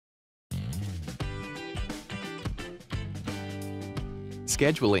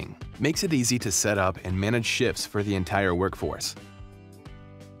Scheduling makes it easy to set up and manage shifts for the entire workforce.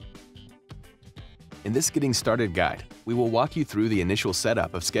 In this Getting Started guide, we will walk you through the initial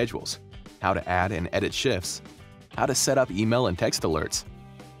setup of schedules, how to add and edit shifts, how to set up email and text alerts,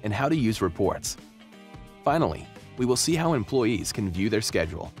 and how to use reports. Finally, we will see how employees can view their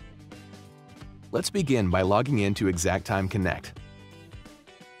schedule. Let's begin by logging in to ExactTime Connect.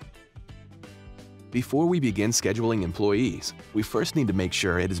 Before we begin scheduling employees, we first need to make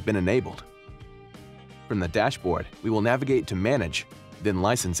sure it has been enabled. From the dashboard, we will navigate to Manage, then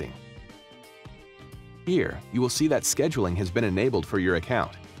Licensing. Here, you will see that scheduling has been enabled for your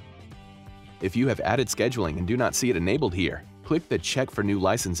account. If you have added scheduling and do not see it enabled here, click the Check for New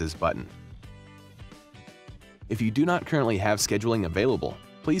Licenses button. If you do not currently have scheduling available,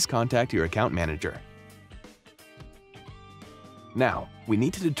 please contact your account manager. Now, we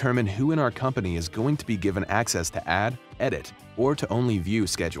need to determine who in our company is going to be given access to add, edit, or to only view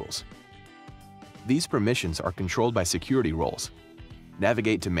schedules. These permissions are controlled by security roles.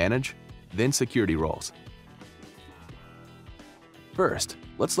 Navigate to Manage, then Security Roles. First,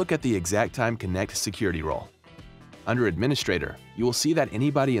 let's look at the ExactTime Connect security role. Under Administrator, you will see that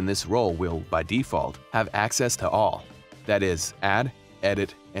anybody in this role will, by default, have access to all, that is, add,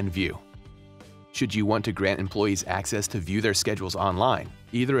 edit, and view. Should you want to grant employees access to view their schedules online,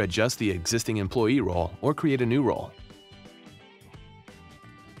 either adjust the existing employee role or create a new role.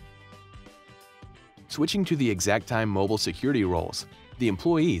 Switching to the ExactTime mobile security roles, the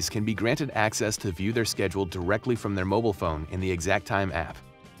employees can be granted access to view their schedule directly from their mobile phone in the ExactTime app.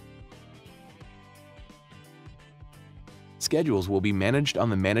 Schedules will be managed on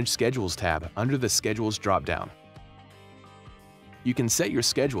the Manage Schedules tab under the Schedules dropdown. You can set your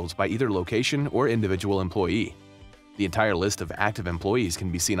schedules by either location or individual employee. The entire list of active employees can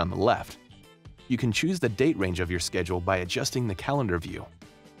be seen on the left. You can choose the date range of your schedule by adjusting the calendar view.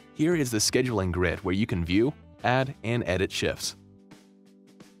 Here is the scheduling grid where you can view, add, and edit shifts.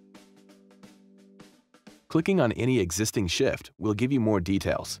 Clicking on any existing shift will give you more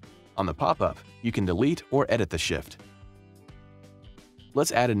details. On the pop-up, you can delete or edit the shift.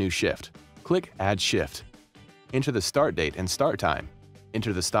 Let's add a new shift. Click Add Shift. Enter the start date and start time.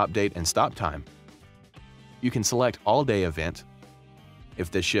 Enter the stop date and stop time. You can select all-day event.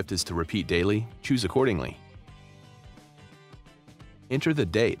 If this shift is to repeat daily, choose accordingly. Enter the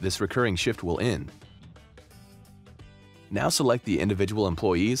date this recurring shift will end. Now select the individual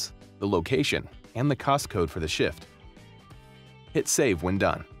employees, the location, and the cost code for the shift. Hit Save when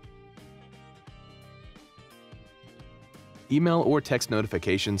done. Email or text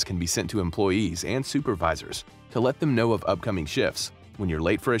notifications can be sent to employees and supervisors to let them know of upcoming shifts, when you're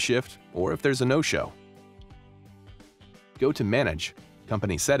late for a shift, or if there's a no-show. Go to Manage,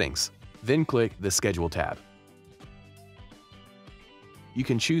 Company Settings, then click the Schedule tab. You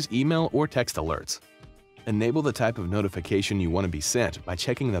can choose email or text alerts. Enable the type of notification you want to be sent by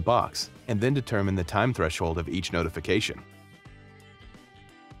checking the box, and then determine the time threshold of each notification.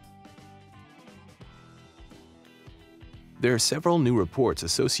 There are several new reports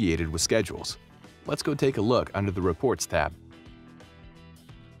associated with schedules. Let's go take a look under the Reports tab.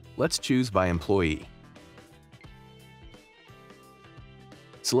 Let's choose by employee.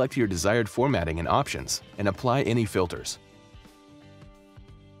 Select your desired formatting and options and apply any filters.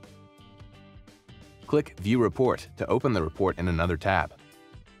 Click View Report to open the report in another tab.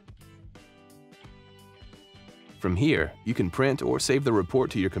 From here, you can print or save the report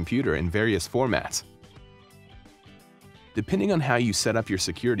to your computer in various formats. Depending on how you set up your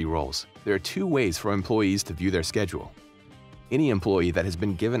security roles, there are two ways for employees to view their schedule. Any employee that has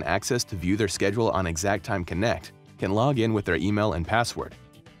been given access to view their schedule on ExactTime Connect can log in with their email and password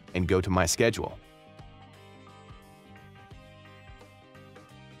and go to My Schedule.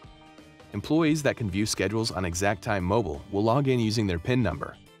 Employees that can view schedules on ExactTime Mobile will log in using their PIN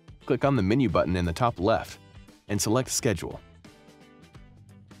number. Click on the menu button in the top left and select Schedule.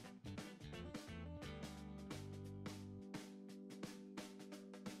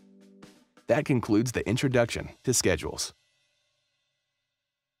 That concludes the introduction to schedules.